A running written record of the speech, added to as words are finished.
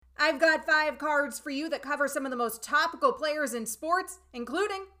I've got 5 cards for you that cover some of the most topical players in sports,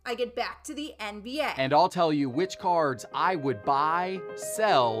 including I get back to the NBA. And I'll tell you which cards I would buy,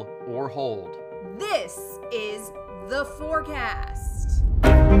 sell, or hold. This is The Forecast.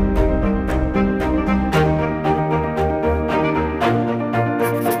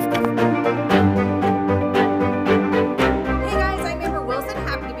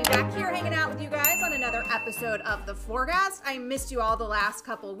 Episode of The Forecast. I missed you all the last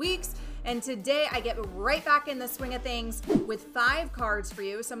couple weeks, and today I get right back in the swing of things with 5 cards for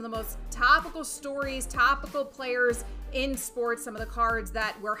you. Some of the most topical stories, topical players in sports, some of the cards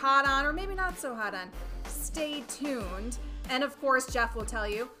that we're hot on or maybe not so hot on. Stay tuned. And of course, Jeff will tell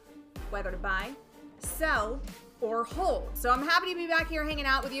you whether to buy, sell, or hold. So I'm happy to be back here hanging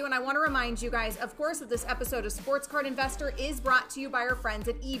out with you, and I want to remind you guys, of course, that this episode of Sports Card Investor is brought to you by our friends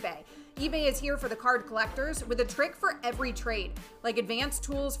at eBay. eBay is here for the card collectors with a trick for every trade, like advanced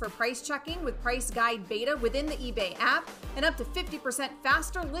tools for price checking with Price Guide Beta within the eBay app, and up to 50%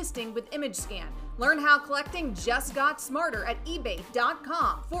 faster listing with Image Scan. Learn how collecting just got smarter at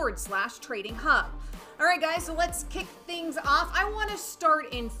ebay.com/trading hub. All right, guys, so let's kick things off. I want to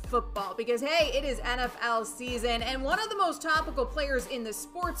start in football because, hey, it is NFL season, and one of the most topical players in the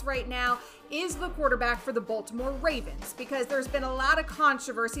sports right now is the quarterback for the Baltimore Ravens, because there's been a lot of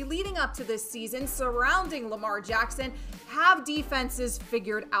controversy leading up to this season surrounding Lamar Jackson. Have defenses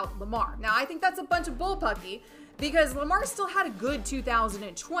figured out Lamar? Now, I think that's a bunch of bullpucky, because Lamar still had a good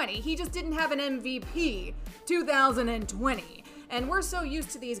 2020. He just didn't have an MVP 2020. And we're so used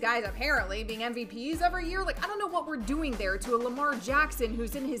to these guys apparently being MVPs every year. Like, I don't know what we're doing there to a Lamar Jackson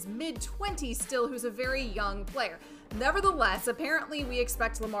who's in his mid-20s still, who's a very young player. Nevertheless, apparently we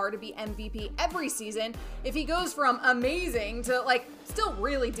expect Lamar to be MVP every season. If he goes from amazing to, like, still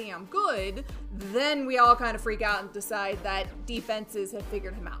really damn good, then we all kind of freak out and decide that defenses have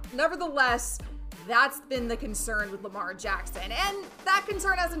figured him out. Nevertheless, that's been the concern with Lamar Jackson. And that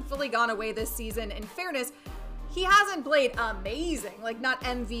concern hasn't fully gone away this season. In fairness, he hasn't played amazing, like not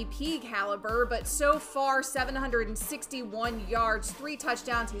MVP caliber, but so far 761 yards, 3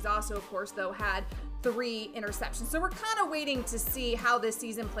 touchdowns. He's also, of course, though, had 3 interceptions. So we're kind of waiting to see how this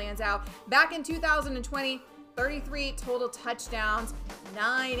season plans out. Back in 2020, 33 total touchdowns,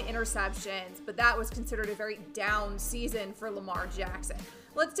 9 interceptions, but that was considered a very down season for Lamar Jackson.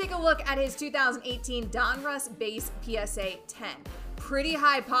 Let's take a look at his 2018 Donruss Base PSA 10. Pretty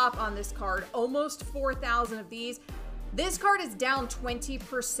high pop on this card, almost 4,000 of these. This card is down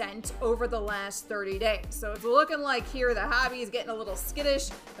 20% over the last 30 days. So it's looking like here the hobby is getting a little skittish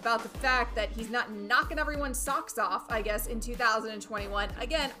about the fact that he's not knocking everyone's socks off, I guess, in 2021.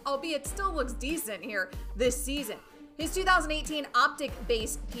 Again, albeit still looks decent here this season. His 2018 Optic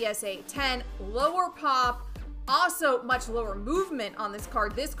Base PSA 10, lower pop, also much lower movement on this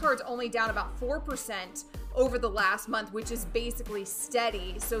card. This card's only down about 4% over the last month, which is basically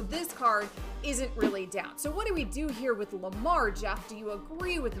steady. So this card isn't really down. So what do we do here with Lamar, Jeff? Do you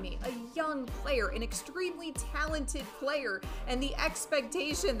agree with me? A young player, an extremely talented player, and the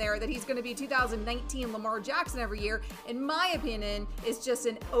expectation there that he's going to be 2019 Lamar Jackson every year, in my opinion, is just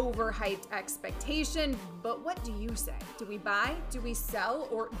an overhyped expectation. But what do you say? Do we buy, do we sell,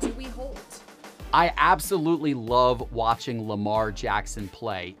 or do we hold? I absolutely love watching Lamar Jackson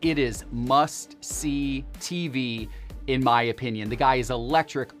play. It is must-see TV, in my opinion. The guy is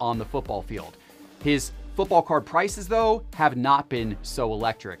electric on the football field. His football card prices, though, have not been so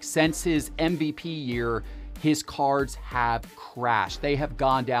electric. Since his MVP year, his cards have crashed. They have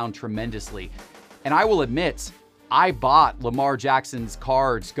gone down tremendously. And I will admit, I bought Lamar Jackson's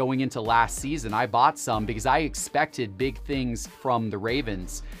cards going into last season. I bought some because I expected big things from the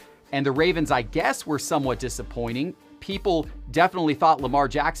Ravens. And the Ravens, I guess, were somewhat disappointing. People definitely thought Lamar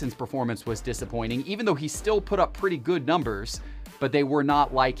Jackson's performance was disappointing, even though he still put up pretty good numbers, but they were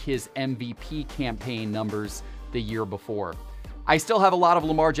not like his MVP campaign numbers the year before. I still have a lot of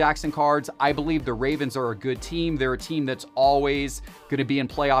Lamar Jackson cards. I believe the Ravens are a good team. They're a team that's always going to be in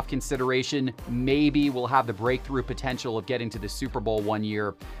playoff consideration. Maybe will have the breakthrough potential of getting to the Super Bowl one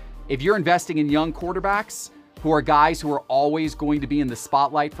year. If you're investing in young quarterbacks, who are guys who are always going to be in the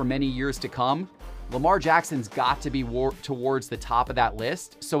spotlight for many years to come, Lamar Jackson's got to be towards the top of that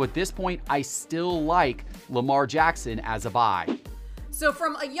list. So at this point, I still like Lamar Jackson as a buy. So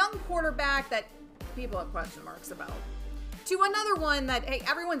from a young quarterback that people have question marks about, to another one that, hey,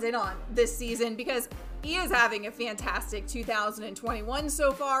 everyone's in on this season because he is having a fantastic 2021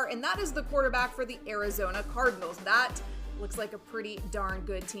 so far, and that is the quarterback for the Arizona Cardinals. That looks like a pretty darn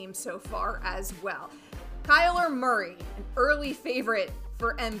good team so far as well. Kyler Murray, an early favorite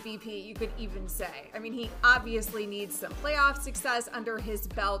for MVP, you could even say. I mean, he obviously needs some playoff success under his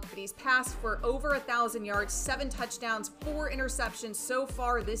belt, but he's passed for over 1,000 yards, 7 touchdowns, 4 interceptions so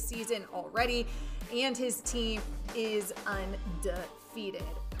far this season already, and his team is undefeated.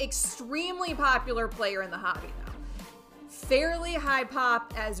 Extremely popular player in the hobby, though. Fairly high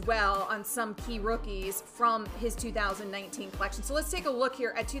pop as well on some key rookies from his 2019 collection. So let's take a look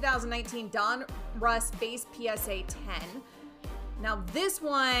here at 2019 Don Russ base PSA 10. Now this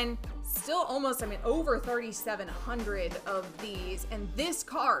one, still almost, over 3,700 of these. And this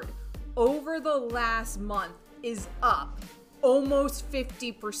card, over the last month, is up almost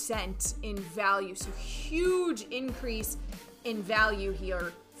 50% in value. So huge increase in value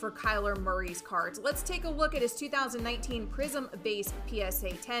here for Kyler Murray's cards. Let's take a look at his 2019 Prism base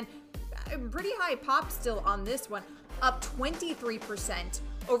PSA 10. Pretty high pop still on this one, up 23%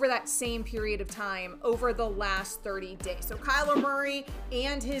 over that same period of time over the last 30 days. So Kyler Murray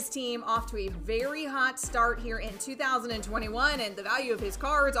and his team off to a very hot start here in 2021, and the value of his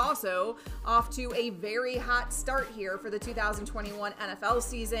cards also off to a very hot start here for the 2021 NFL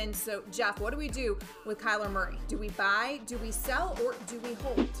season. So Jeff, what do we do with Kyler Murray? Do we buy, do we sell, or do we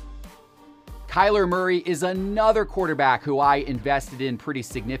hold? Kyler Murray is another quarterback who I invested in pretty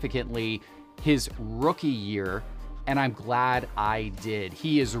significantly his rookie year, and I'm glad I did.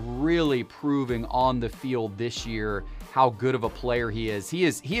 He is really proving on the field this year how good of a player he is. He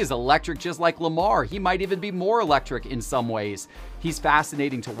is electric, just like Lamar. He might even be more electric in some ways. He's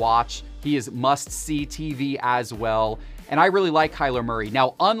fascinating to watch. He is must-see TV as well, and I really like Kyler Murray.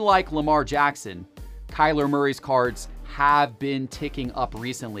 Now, unlike Lamar Jackson, Kyler Murray's cards have been ticking up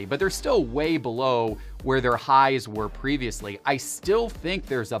recently, but they're still way below where their highs were previously. I still think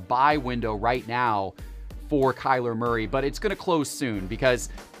there's a buy window right now for Kyler Murray, but it's going to close soon because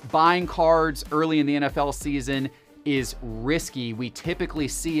buying cards early in the NFL season is risky. We typically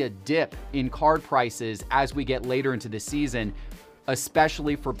see a dip in card prices as we get later into the season,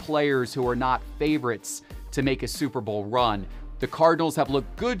 especially for players who are not favorites to make a Super Bowl run. The Cardinals have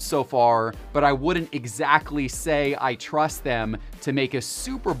looked good so far, but I wouldn't exactly say I trust them to make a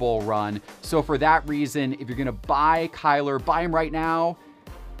Super Bowl run. So for that reason, if you're going to buy Kyler, buy him right now.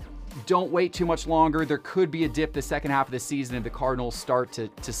 Don't wait too much longer. There could be a dip the second half of the season if the Cardinals start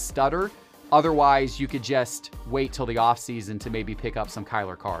to stutter. Otherwise, you could just wait till the offseason to maybe pick up some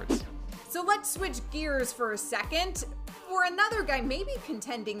Kyler cards. So let's switch gears for a second. For another guy maybe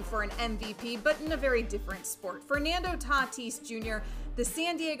contending for an MVP, but in a very different sport. Fernando Tatis Jr., the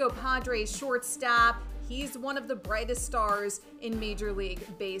San Diego Padres shortstop. He's one of the brightest stars in Major League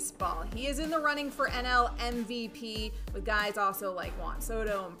Baseball. He is in the running for NL MVP with guys also like Juan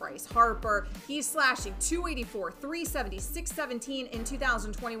Soto and Bryce Harper. He's slashing 284, 370, 617 in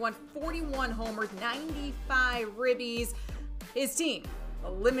 2021, 41 homers, 95 ribbies. His team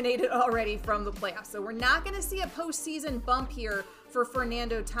eliminated already from the playoffs. So we're not going to see a postseason bump here for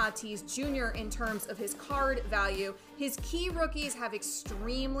Fernando Tatis Jr. in terms of his card value. His key rookies have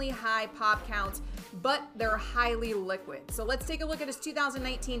extremely high pop counts, but they're highly liquid. So let's take a look at his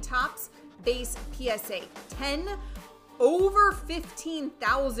 2019 Topps base PSA 10. Over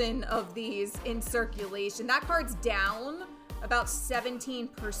 15,000 of these in circulation. That card's down about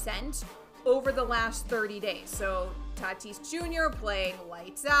 17% over the last 30 days. So Tatis Jr. playing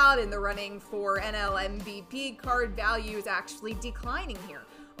lights out in the running for NL MVP. Card value is actually declining here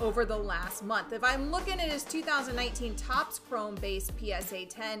over the last month. If I'm looking at his 2019 Topps Chrome base PSA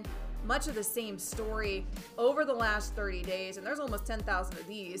 10, much of the same story over the last 30 days, and there's almost 10,000 of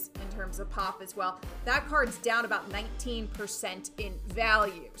these in terms of pop as well. That card's down about 19% in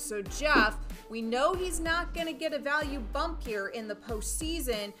value. So Jeff, we know he's not going to get a value bump here in the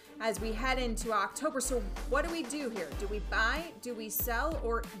postseason as we head into October. So what do we do here? Do we buy, do we sell,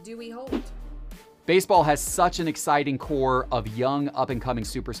 or do we hold? Baseball has such an exciting core of young up-and-coming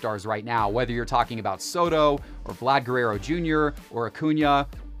superstars right now, whether you're talking about Soto or Vlad Guerrero Jr. or Acuna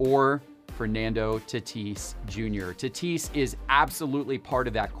or Fernando Tatis Jr. Tatis is absolutely part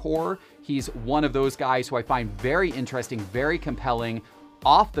of that core. He's one of those guys who I find very interesting, very compelling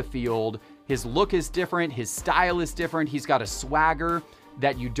off the field. His look is different. His style is different. He's got a swagger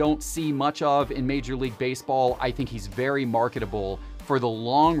that you don't see much of in Major League Baseball. I think he's very marketable for the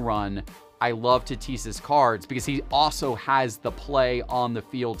long run. I love Tatis's cards because he also has the play on the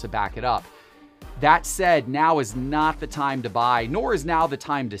field to back it up. That said, now is not the time to buy, nor is now the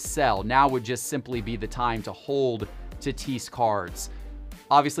time to sell. Now would just simply be the time to hold Tatis cards.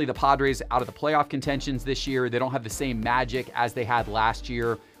 Obviously, the Padres out of the playoff contentions this year. They don't have the same magic as they had last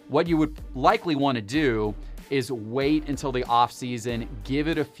year. What you would likely want to do is wait until the offseason, give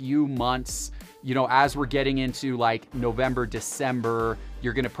it a few months You know, as we're getting into like November, December,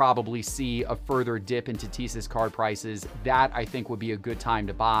 you're going to probably see a further dip in Tatis's card prices. That I think would be a good time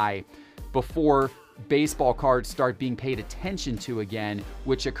to buy before baseball cards start being paid attention to again,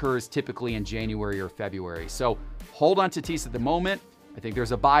 which occurs typically in January or February. So hold on to Tatis at the moment. I think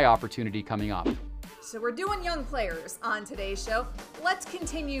there's a buy opportunity coming up. So we're doing young players on today's show. Let's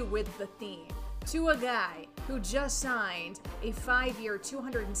continue with the theme. To a guy who just signed a 5-year,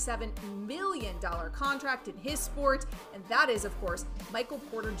 $207 million contract in his sport, and that is, of course, Michael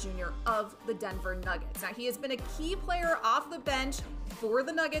Porter Jr. of the Denver Nuggets. Now, he has been a key player off the bench for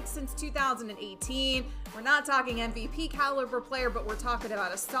the Nuggets since 2018. We're not talking MVP caliber player, but we're talking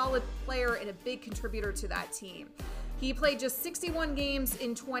about a solid player and a big contributor to that team. He played just 61 games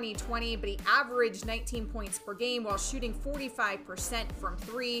in 2020, but he averaged 19 points per game while shooting 45% from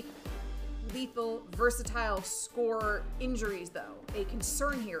three. Lethal, versatile scorer. Injuries, though, a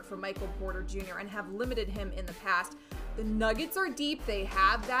concern here for Michael Porter Jr. and have limited him in the past. The Nuggets are deep. They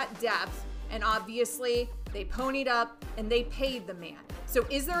have that depth, and obviously they ponied up and they paid the man. So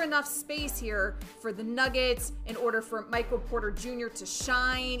is there enough space here for the Nuggets in order for Michael Porter Jr. to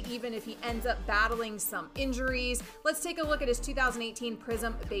shine, even if he ends up battling some injuries? Let's take a look at his 2018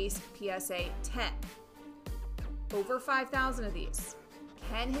 Prism Base PSA 10. Over 5,000 of these.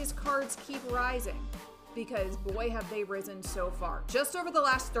 Can his cards keep rising? Because boy, have they risen so far. Just over the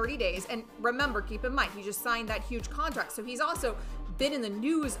last 30 days, and remember, keep in mind, he just signed that huge contract, so he's also been in the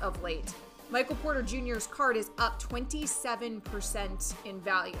news of late. Michael Porter Jr.'s card is up 27% in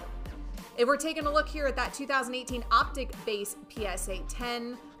value. If we're taking a look here at that 2018 Optic Base PSA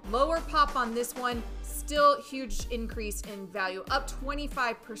 10, lower pop on this one, still huge increase in value, up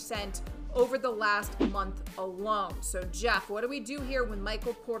 25% over the last month alone. So Jeff, what do we do here with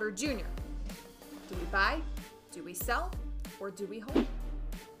Michael Porter Jr.? Do we buy, do we sell, or do we hold?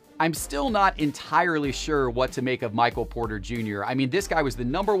 I'm still not entirely sure what to make of Michael Porter Jr. I mean, this guy was the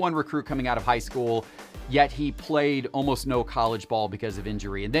 #1 recruit coming out of high school, yet he played almost no college ball because of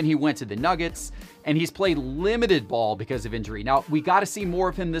injury. And then he went to the Nuggets, and he's played limited ball because of injury. Now, we got to see more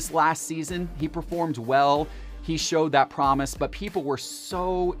of him this last season. He performed well. He showed that promise, but people were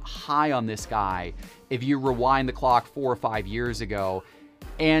so high on this guy if you rewind the clock 4 or 5 years ago.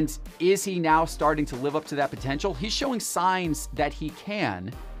 And is he now starting to live up to that potential? He's showing signs that he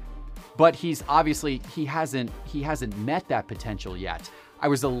can, but he's obviously, he hasn't met that potential yet. I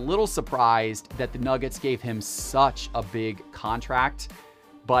was a little surprised that the Nuggets gave him such a big contract,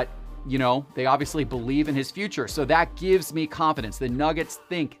 but you know, they obviously believe in his future. So that gives me confidence. The Nuggets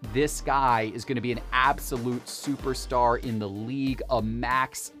think this guy is going to be an absolute superstar in the league, a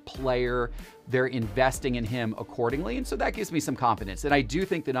max player. They're investing in him accordingly. And so that gives me some confidence. And I do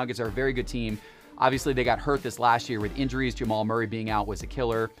think the Nuggets are a very good team. Obviously, they got hurt this last year with injuries. Jamal Murray being out was a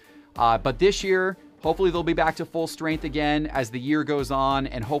killer. But this year, hopefully they'll be back to full strength again as the year goes on.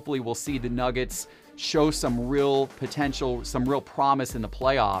 And hopefully we'll see the Nuggets show some real potential, some real promise in the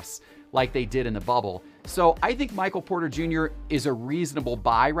playoffs like they did in the bubble. So I think Michael Porter Jr. is a reasonable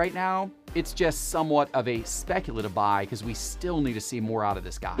buy right now. It's just somewhat of a speculative buy because we still need to see more out of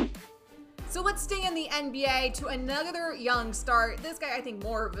this guy. So let's stay in the NBA to another young star. This guy, I think,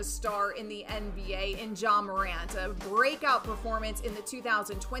 more of a star in the NBA in Ja Morant. A breakout performance in the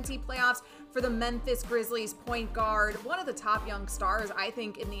 2020 playoffs for the Memphis Grizzlies point guard. One of the top young stars, I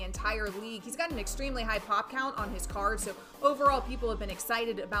think, in the entire league. He's got an extremely high pop count on his card, so overall people have been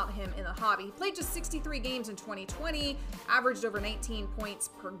excited about him in the hobby. He played just 63 games in 2020, averaged over 19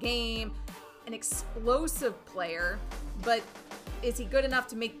 points per game. An explosive player, but is he good enough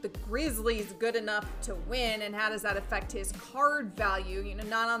to make the Grizzlies good enough to win? And how does that affect his card value? You know,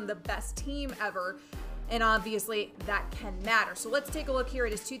 not on the best team ever. And obviously that can matter. So let's take a look here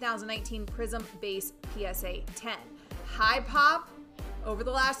at his 2019 Prism Base PSA 10. High pop over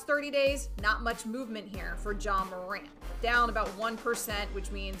the last 30 days, not much movement here for Ja Morant. Down about 1%,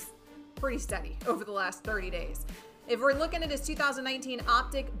 which means pretty steady over the last 30 days. If we're looking at his 2019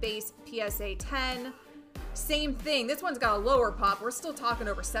 Optic Base PSA 10, same thing. This one's got a lower pop. We're still talking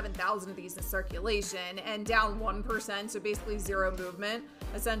over 7,000 of these in circulation and down 1%, so basically zero movement,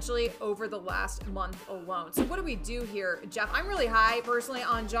 essentially, over the last month alone. So what do we do here, Jeff? I'm really high, personally,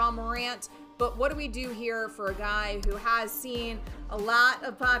 on Ja Morant, but what do we do here for a guy who has seen a lot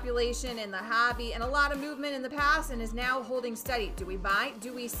of population in the hobby and a lot of movement in the past and is now holding steady? Do we buy,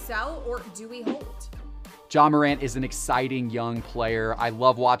 do we sell, or do we hold? Ja Morant is an exciting young player. I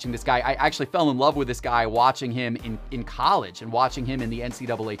love watching this guy. I actually fell in love with this guy watching him in college and watching him in the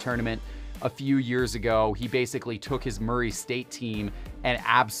NCAA tournament a few years ago. He basically took his Murray State team and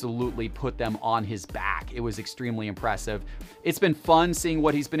absolutely put them on his back. It was extremely impressive. It's been fun seeing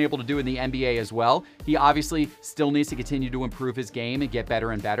what he's been able to do in the NBA as well. He obviously still needs to continue to improve his game and get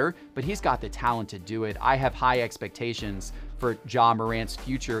better and better, but he's got the talent to do it. I have high expectations for Ja Morant's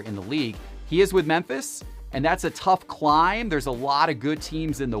future in the league. He is with Memphis, and that's a tough climb. There's a lot of good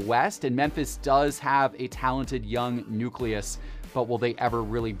teams in the West, and Memphis does have a talented young nucleus, but will they ever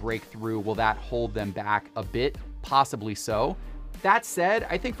really break through? Will that hold them back a bit? Possibly so. That said,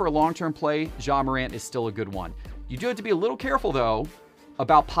 I think for a long-term play, Ja Morant is still a good one. You do have to be a little careful, though,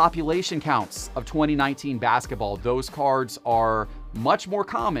 about population counts of 2019 basketball. Those cards are much more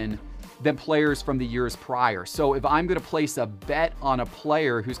common than players from the years prior. So if I'm going to place a bet on a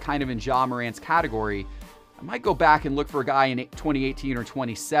player who's kind of in Ja Morant's category, I might go back and look for a guy in 2018 or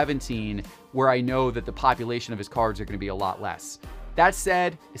 2017 where I know that the population of his cards are going to be a lot less. That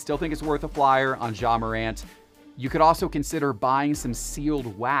said, I still think it's worth a flyer on Ja Morant. You could also consider buying some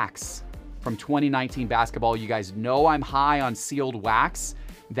sealed wax from 2019 basketball. You guys know I'm high on sealed wax.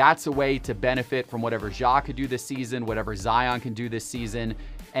 That's a way to benefit from whatever Ja could do this season, whatever Zion can do this season,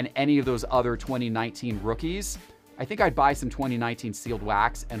 and any of those other 2019 rookies. I think I'd buy some 2019 sealed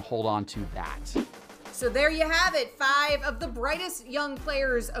wax and hold on to that. So there you have it, 5 of the brightest young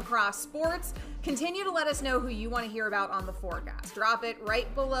players across sports. Continue to let us know who you want to hear about on the forecast. Drop it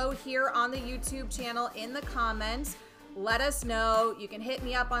right below here on the YouTube channel in the comments. Let us know. You can hit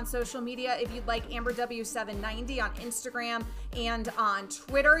me up on social media if you'd like, AmberW790 on Instagram and on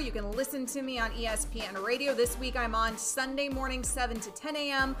Twitter. You can listen to me on ESPN Radio. This week I'm on Sunday morning, 7 to 10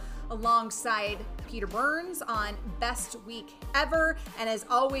 a.m. alongside Peter Burns on Best Week Ever. And as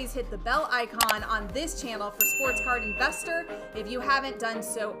always, hit the bell icon on this channel for Sports Card Investor. If you haven't done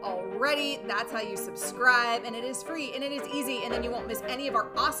so already, that's how you subscribe, and it is free and it is easy, and then you won't miss any of our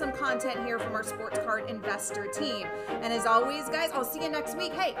awesome content here from our Sports Card Investor team. And as always, guys, I'll see you next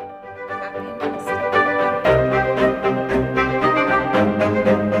week. Hey, happy investing.